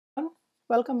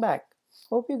Welcome back.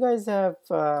 Hope you guys have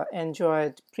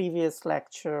enjoyed previous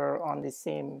lecture on the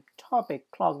same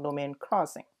topic, clock domain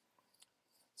crossing.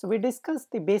 So we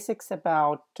discussed the basics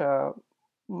about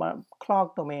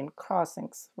clock domain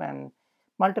crossings when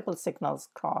multiple signals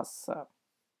cross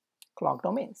clock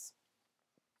domains.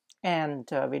 And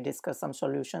we discussed some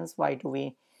solutions. Why do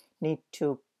we need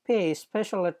to pay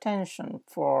special attention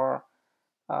for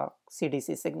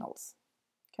CDC signals?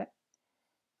 Okay.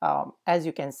 As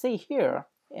you can see here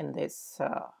in this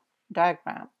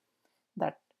diagram,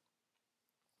 that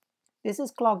this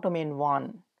is clock domain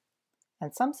 1,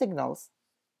 and some signals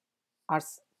are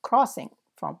crossing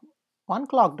from one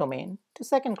clock domain to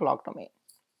second clock domain.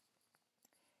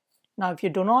 Now if you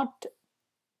do not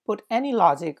put any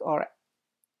logic, or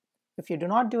if you do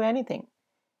not do anything,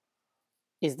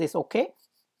 is this okay?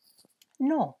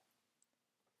 No.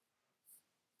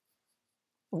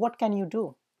 What can you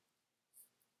do?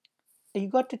 You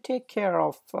got to take care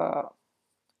of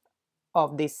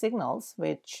these signals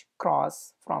which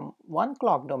cross from one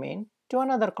clock domain to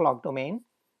another clock domain.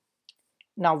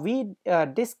 Now we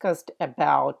discussed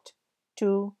about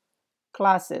two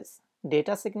classes,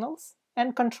 data signals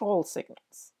and control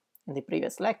signals, in the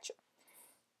previous lecture.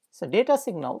 So data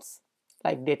signals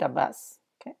like data bus,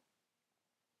 okay,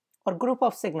 or group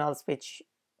of signals which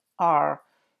are,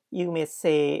 you may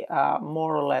say,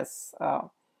 more or less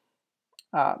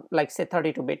like say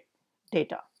 32-bit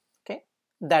data. Okay,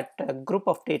 that group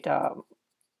of data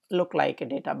look like a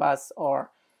data bus,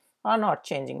 or are not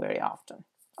changing very often,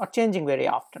 or changing very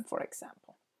often, for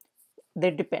example.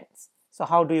 That depends. So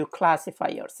how do you classify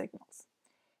your signals?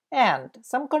 And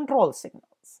some control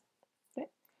signals. Okay?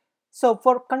 So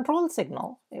for control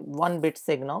signal, a 1-bit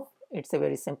signal, it's a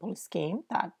very simple scheme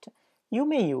that you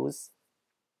may use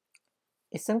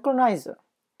a synchronizer.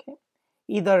 Okay?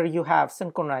 Either you have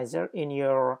synchronizer in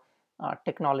your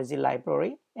technology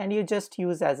library and you just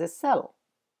use as a cell,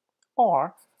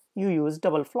 or you use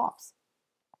double flops.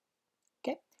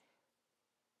 Okay.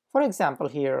 For example,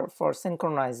 here for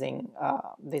synchronizing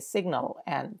this signal,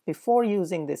 and before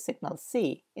using this signal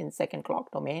C in second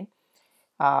clock domain,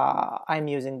 I'm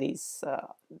using these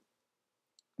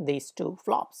two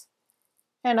flops,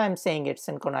 and I'm saying it's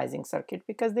synchronizing circuit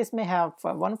because this may have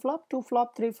 1 flop, 2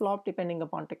 flop, 3 flop, depending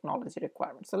upon technology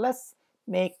requirements. So let's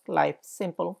make life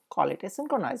simple, call it a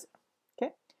synchronizer.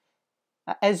 Okay,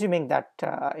 assuming that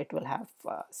it will have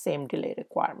same delay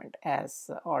requirement as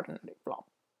ordinary flop.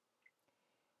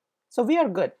 So we are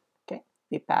good. Okay,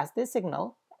 we pass this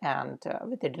signal and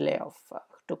with a delay of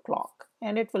 2 clock,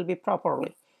 and it will be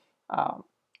properly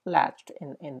latched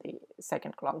in the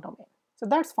second clock domain. So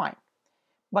that's fine.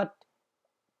 But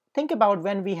think about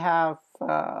when we have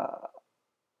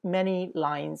many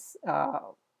lines,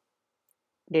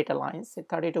 data lines,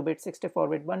 32-bit,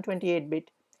 64-bit,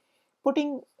 128-bit,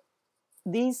 putting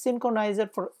these synchronizer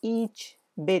for each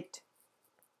bit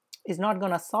is not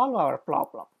going to solve our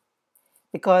problem,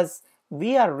 because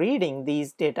we are reading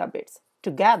these data bits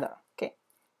together. Okay,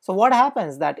 so what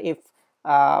happens that if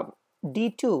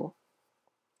D2,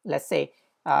 let's say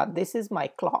this is my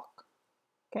clock,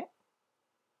 okay,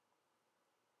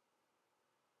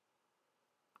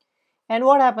 and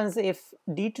what happens if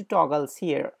D2 toggles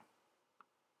here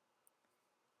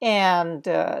and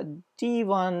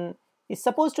D1 is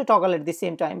supposed to toggle at the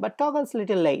same time but toggles a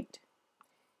little late,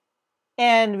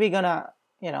 and we're gonna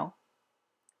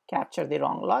capture the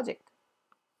wrong logic.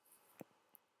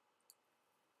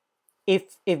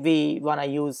 If we want to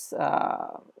use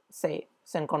say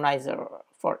synchronizer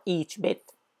for each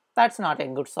bit, that's not a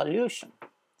good solution,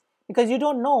 because you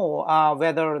don't know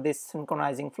whether this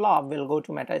synchronizing flop will go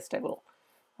to metastable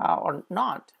or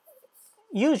not.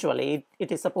 Usually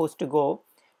it is supposed to go,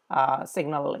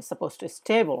 signal is supposed to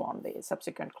stable on the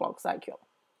subsequent clock cycle,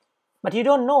 but you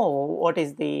don't know what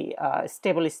is the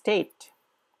stable state.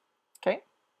 Okay,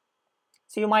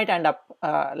 so you might end up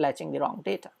latching the wrong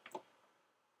data.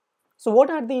 So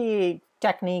what are the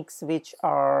techniques which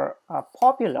are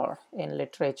popular in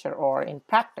literature or in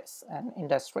practice and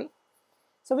industry?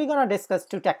 So we're going to discuss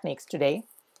two techniques today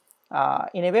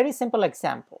in a very simple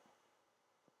example.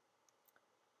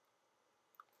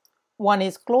 One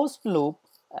is closed loop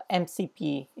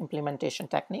MCP implementation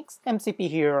techniques. MCP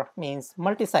here means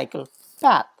multi-cycle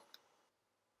path.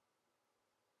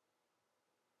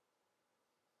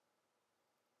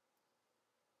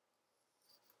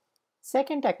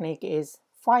 Second technique is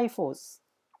FIFOs.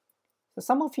 So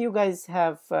some of you guys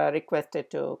have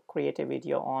requested to create a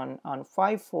video on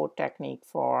FIFO technique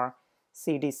for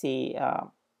CDC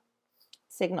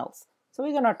signals. So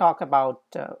we're going to talk about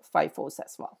FIFOs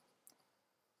as well.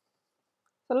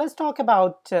 So let's talk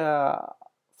about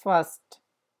first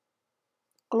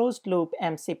closed loop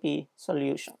MCP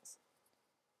solutions.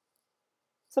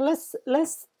 So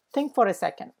let's think for a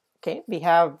second. Okay, we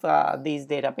have these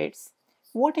data bits.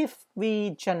 What if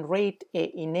we generate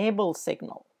a enable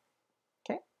signal?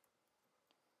 Okay,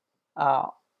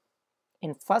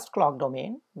 in first clock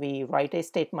domain, we write a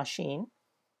state machine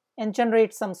and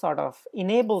generate some sort of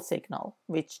enable signal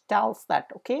which tells that,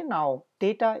 okay, now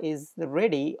data is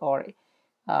ready, or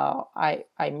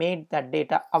I made that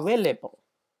data available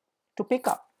to pick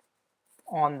up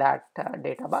on that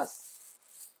data bus.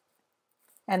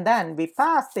 And then we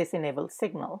pass this enable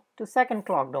signal to second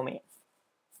clock domain.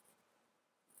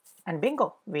 And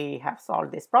bingo, we have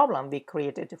solved this problem. We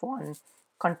created one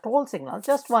control signal,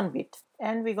 just one bit,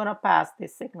 and we're going to pass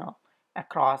this signal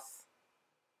across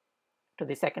to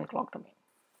the second clock domain.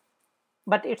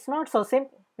 But it's not so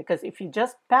simple, because if you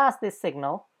just pass this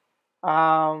signal,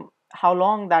 how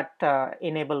long that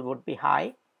enable would be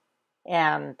high,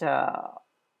 and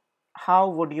how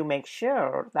would you make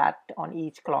sure that on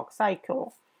each clock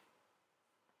cycle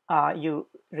you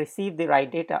receive the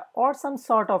right data, or some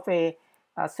sort of a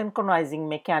synchronizing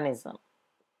mechanism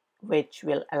which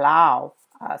will allow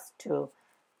us to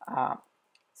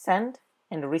send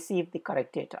and receive the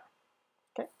correct data.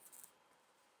 Okay,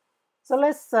 so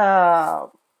let's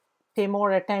pay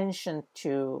more attention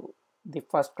to the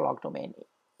first clock domain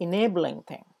enabling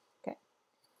thing. Okay,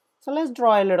 so let's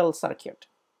draw a little circuit.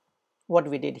 What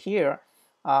we did here,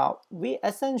 we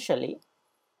essentially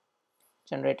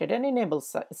generated an enable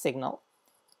signal,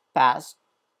 passed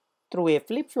through a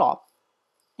flip-flop,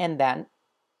 and then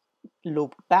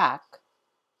looped back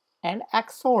and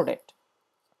XORed it.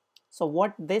 So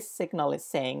what this signal is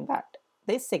saying, that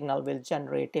this signal will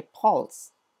generate a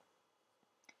pulse.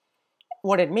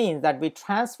 What it means that we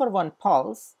transfer one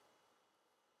pulse,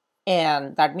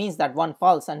 and that means that one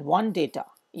pulse and one data,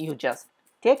 you just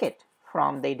take it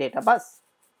from the data bus.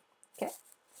 Okay,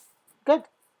 good.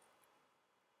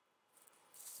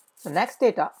 So next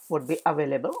data would be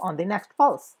available on the next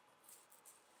pulse,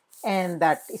 and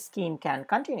that scheme can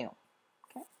continue.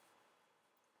 Okay.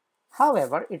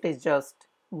 However, it is just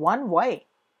one way.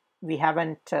 We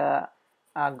haven't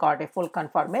got a full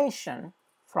confirmation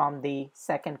from the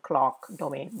second clock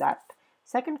domain that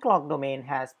second clock domain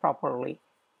has properly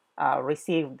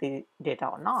received the data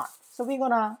or not. So we're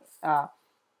gonna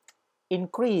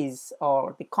increase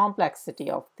or the complexity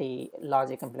of the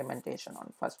logic implementation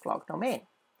on first clock domain.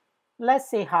 Let's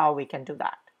see how we can do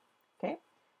that. Okay,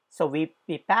 so we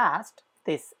passed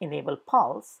this enable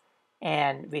pulse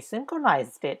and we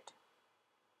synchronized it,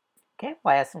 okay,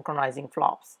 via synchronizing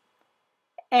flops.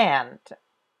 And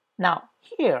now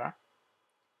here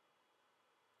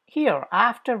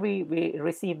after we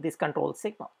receive this control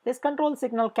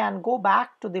signal can go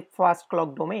back to the first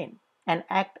clock domain and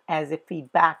act as a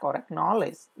feedback or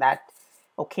acknowledge that,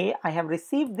 okay, I have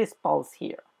received this pulse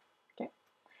here. Okay,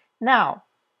 now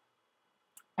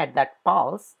at that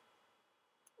pulse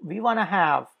we want to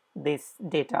have this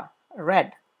data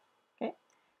read. Okay,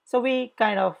 so we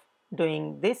kind of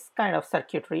doing this kind of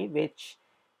circuitry which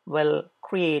will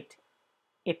create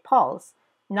a pulse.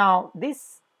 Now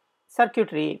this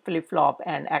circuitry, flip-flop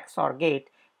and XOR gate,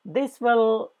 this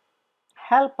will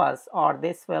help us, or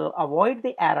this will avoid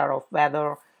the error of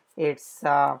whether it's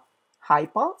high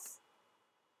pulse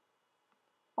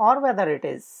or whether it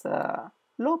is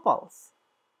low pulse.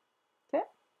 Okay,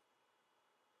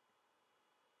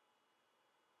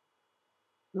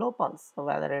 low pulse, so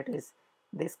whether it is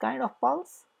this kind of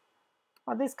pulse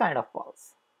or this kind of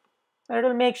pulse. So it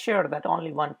will make sure that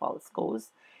only one pulse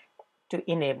goes to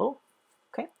enable.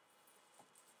 Okay,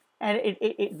 and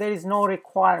there is no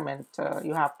requirement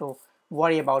you have to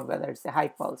worry about whether it's a high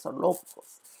pulse or low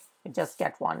pulse. You just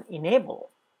get one enable.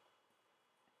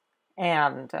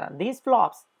 And these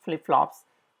flops, flip-flops,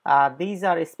 these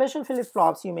are special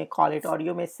flip-flops, you may call it, or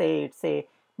you may say it's a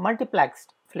multiplexed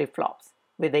flip-flops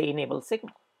with the enable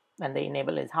signal. When the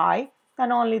enable is high,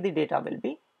 then only the data will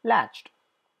be latched.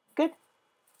 Good.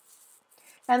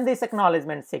 And this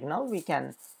acknowledgement signal, we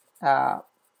can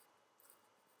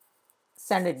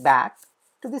send it back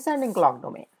to the sending clock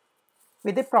domain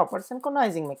with a proper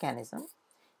synchronizing mechanism,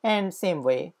 and same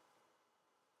way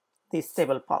the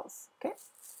stable pulse. Okay,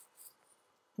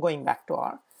 going back to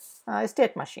our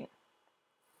state machine.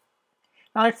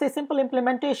 Now it's a simple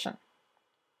implementation.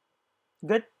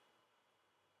 Good.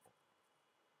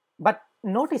 But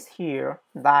notice here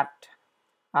that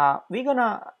we're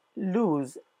gonna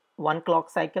lose one clock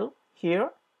cycle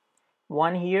here,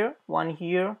 one here, one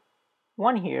here,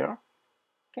 one here.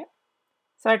 Okay,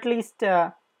 so at least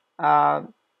 4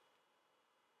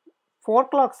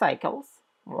 clock cycles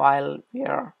while we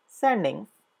are sending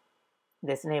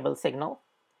this enable signal,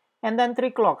 and then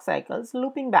 3 clock cycles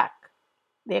looping back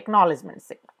the acknowledgement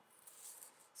signal.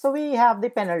 So we have the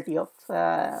penalty of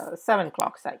 7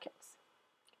 clock cycles.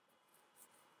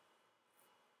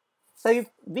 So if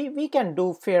we can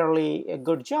do fairly a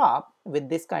good job with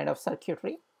this kind of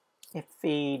circuitry if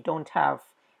we don't have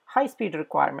high speed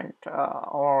requirement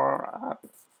or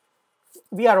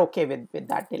we are okay with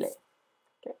that delay,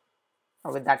 okay,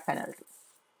 or with that penalty.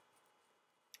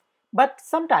 But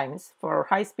sometimes for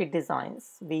high speed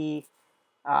designs we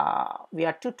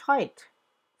are too tight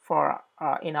for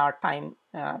in our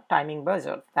timing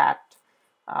budget that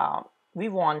we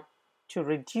want to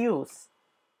reduce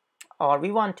or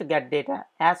we want to get data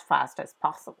as fast as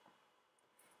possible.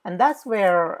 And that's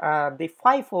where the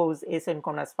FIFOs,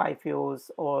 asynchronous FIFOs,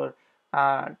 or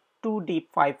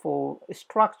 2-deep FIFO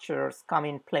structures come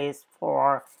in place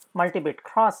for multi-bit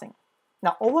crossing.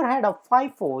 Now, overhead of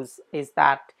FIFOs is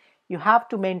that you have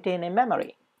to maintain a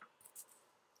memory,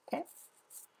 okay,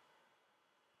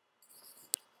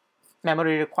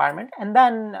 memory requirement, and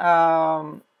then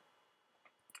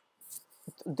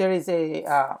there is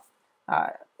a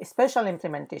special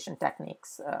implementation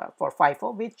techniques for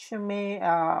FIFO which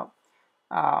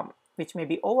may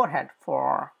be overhead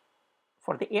for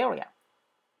the area.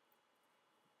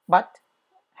 But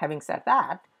having said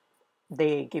that,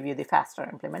 they give you the faster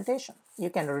implementation. You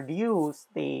can reduce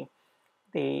the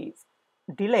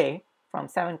delay from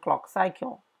 7 clock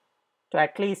cycle to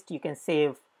at least you can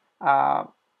save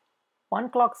 1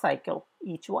 clock cycle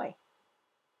each way.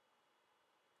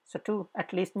 So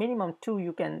at least minimum 2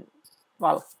 you can,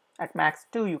 well, at max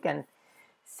 2 you can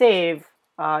save.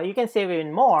 You can save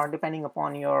even more depending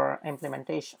upon your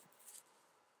implementation.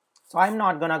 So I'm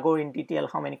not gonna go in detail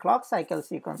how many clock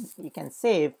cycles you can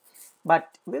save,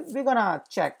 but we're gonna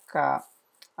check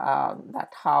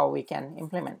that how we can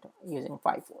implement using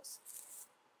FIFOs.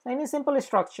 So in a simple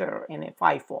structure in a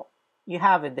FIFO, you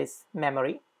have this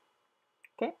memory,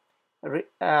 okay,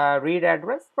 read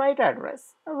address,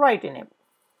 write enable.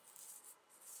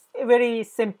 A very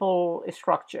simple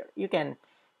structure. You can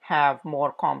have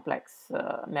more complex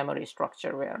memory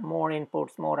structure where more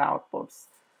inputs, more outputs,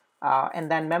 and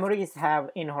then memories have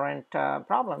inherent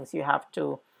problems. You have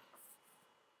to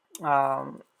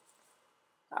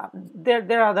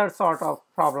there are other sort of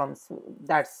problems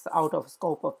that's out of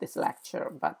scope of this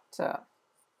lecture, but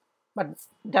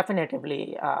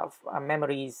definitely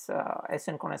memories,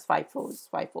 asynchronous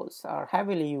FIFOs are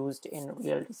heavily used in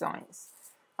real designs,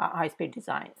 high-speed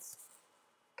designs.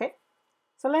 Okay,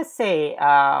 so let's say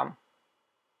FIFO.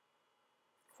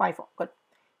 Good.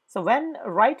 So when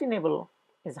write enable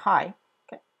is high,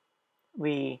 okay,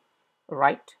 we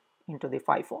write into the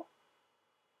FIFO,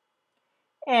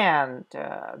 and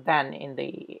then in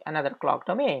the another clock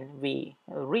domain we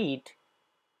read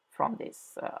from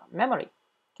this memory.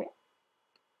 Okay,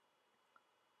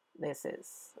 this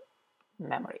is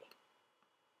memory.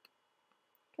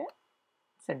 Okay,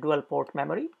 it's a dual port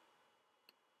memory.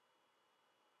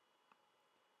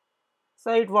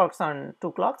 So it works on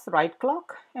 2 clocks, write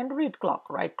clock and read clock.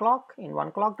 Write clock in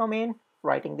 1 clock domain,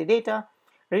 writing the data.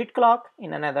 Read clock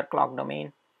in another clock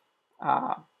domain,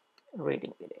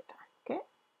 reading the data. Okay,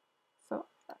 so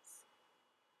that's.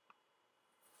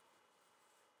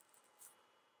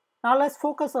 Now let's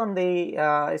focus on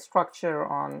the structure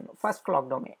on first clock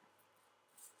domain.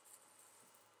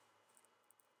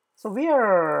 So we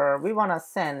want to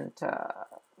send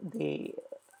the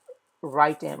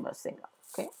write enable signal.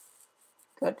 Okay,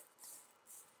 good.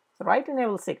 So write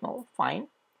enable signal, fine.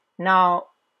 Now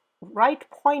write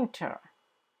pointer,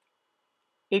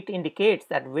 it indicates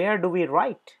that where do we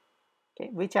write, okay,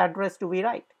 which address do we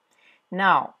write.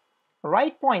 Now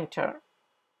write pointer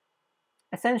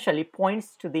essentially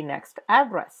points to the next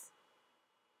address,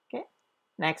 okay,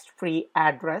 next free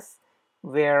address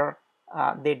where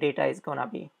the data is gonna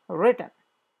be written.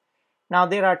 Now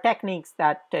there are techniques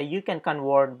that you can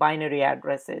convert binary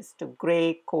addresses to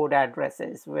gray code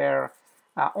addresses where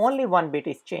only 1 bit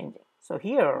is changing. So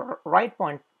here write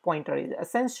pointer is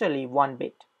essentially 1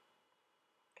 bit.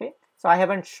 Okay, so I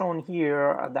haven't shown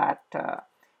here that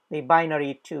the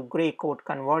binary to gray code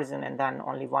conversion and then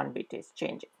only 1 bit is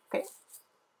changing. Okay,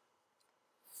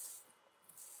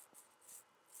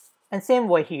 and same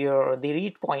way here the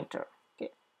read pointer,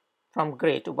 okay, from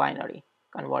gray to binary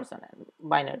conversion and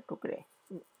binary to gray,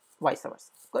 vice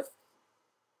versa. Good.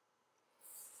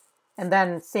 And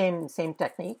then same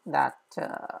technique that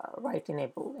write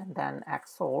enable and then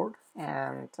XORed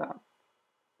and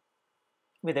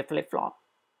with a flip-flop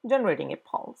generating a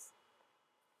pulse.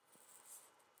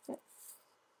 Okay.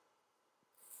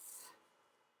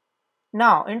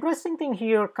 Now interesting thing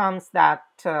here comes that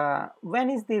when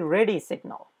is the ready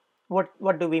signal?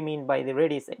 What do we mean by the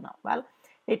ready signal? Well,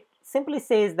 it simply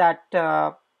says that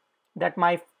that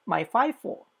my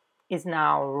FIFO is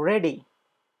now ready.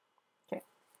 Okay.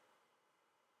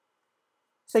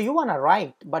 So you want to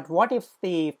write, but what if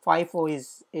the FIFO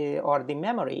is or the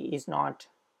memory is not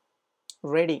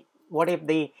ready? What if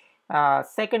the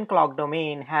second clock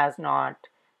domain has not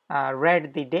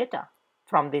read the data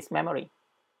from this memory?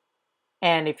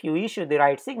 And if you issue the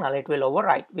write signal, it will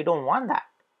overwrite. We don't want that.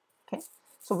 Okay,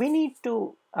 so we need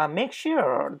to make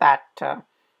sure that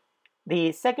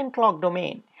the second clock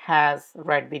domain has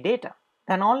read the data.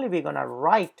 Then only we're going to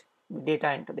write the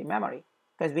data into the memory,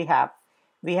 because we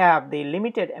have the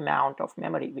limited amount of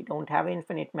memory. We don't have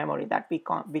infinite memory that we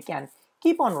can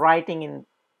keep on writing in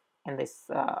this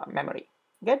memory.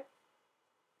 Good.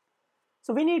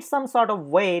 So we need some sort of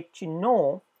way to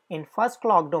know in first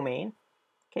clock domain,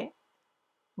 okay,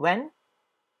 when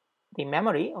the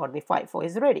memory or the FIFO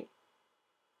is ready.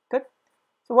 Good.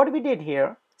 So what we did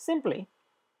here, simply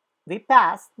we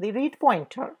pass the read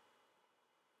pointer,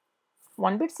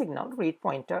 1-bit signal read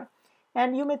pointer,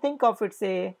 and you may think of it's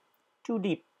a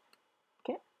 2D,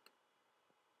 okay,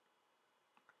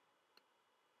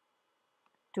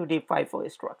 2D FIFO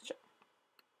structure.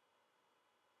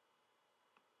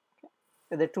 Okay.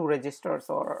 With the 2 registers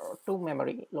or 2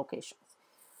 memory locations.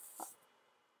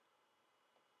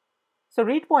 So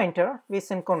read pointer we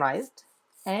synchronized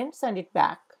and send it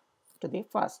back to the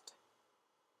first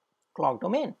clock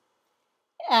domain,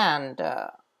 and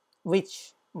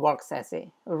which works as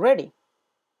a ready.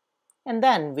 And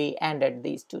then we ended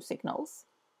these 2 signals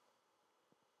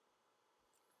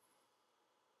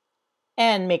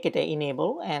and make it a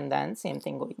enable, and then same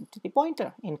thing going to the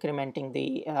pointer, incrementing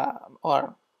the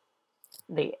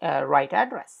write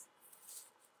address.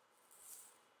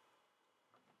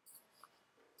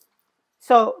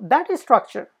 So that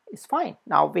structure is fine.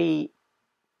 Now we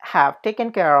have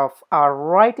taken care of our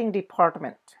writing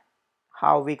department,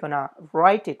 how we're gonna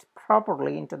write it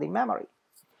properly into the memory.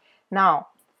 Now,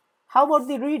 how about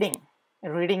the reading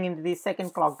into the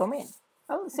second clock domain?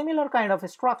 Well, similar kind of a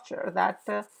structure that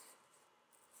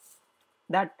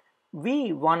that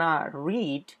we wanna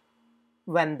read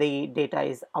when the data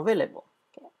is available.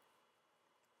 Okay.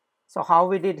 So how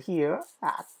we did here,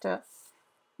 that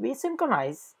we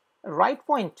synchronize write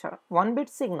pointer 1-bit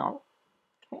signal,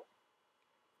 okay,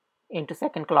 into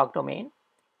second clock domain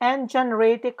and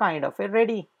generate a kind of a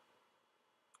ready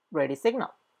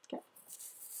signal. Okay.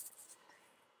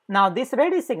 Now this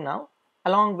ready signal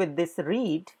along with this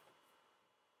read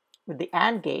with the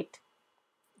AND gate,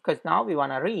 because now we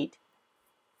want to read,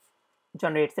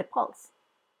 generates a pulse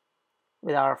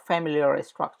with our familiar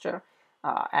structure,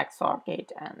 XOR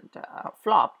gate and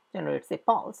flop generates a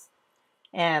pulse,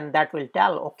 and that will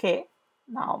tell, okay,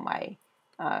 now my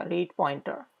read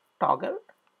pointer toggled,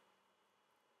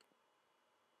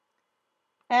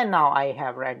 and now I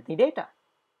have read the data,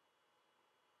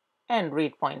 and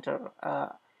read pointer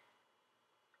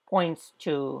points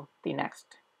to the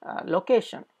next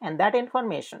location, and that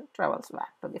information travels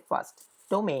back to the first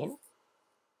domain,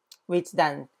 which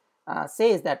then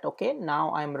says that, okay,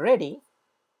 now I'm ready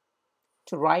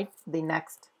to write the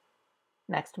next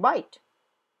byte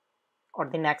or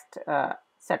the next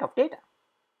set of data,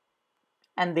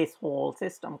 and this whole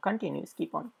system continues,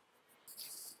 keep on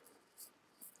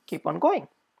going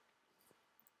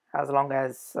as long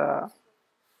as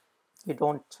you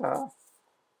don't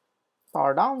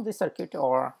power down the circuit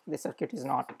or the circuit is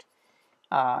not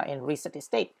in reset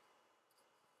state.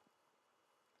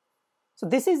 So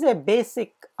this is a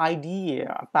basic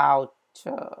idea about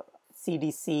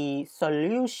CDC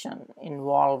solution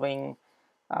involving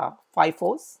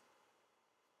FIFOs,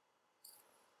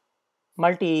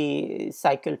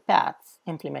 multi-cycle paths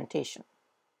implementation.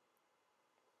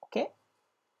 Okay.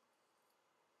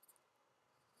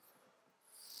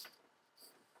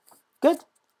 Good.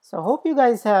 So hope you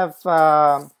guys have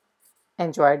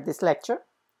enjoyed this lecture.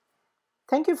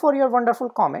 Thank you for your wonderful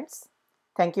comments.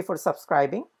 Thank you for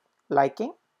subscribing,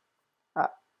 liking,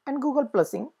 and Google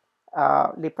Plusing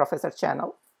LEPROFESSEUR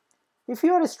channel. If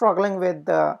you are struggling with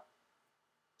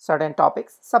certain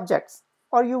topics, subjects,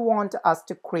 or you want us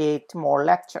to create more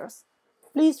lectures,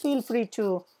 please feel free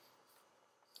to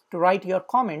write your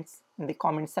comments in the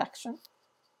comment section,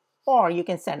 or you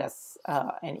can send us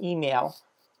an email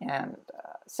and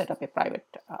set up a private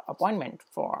appointment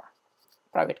for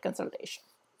private consultation.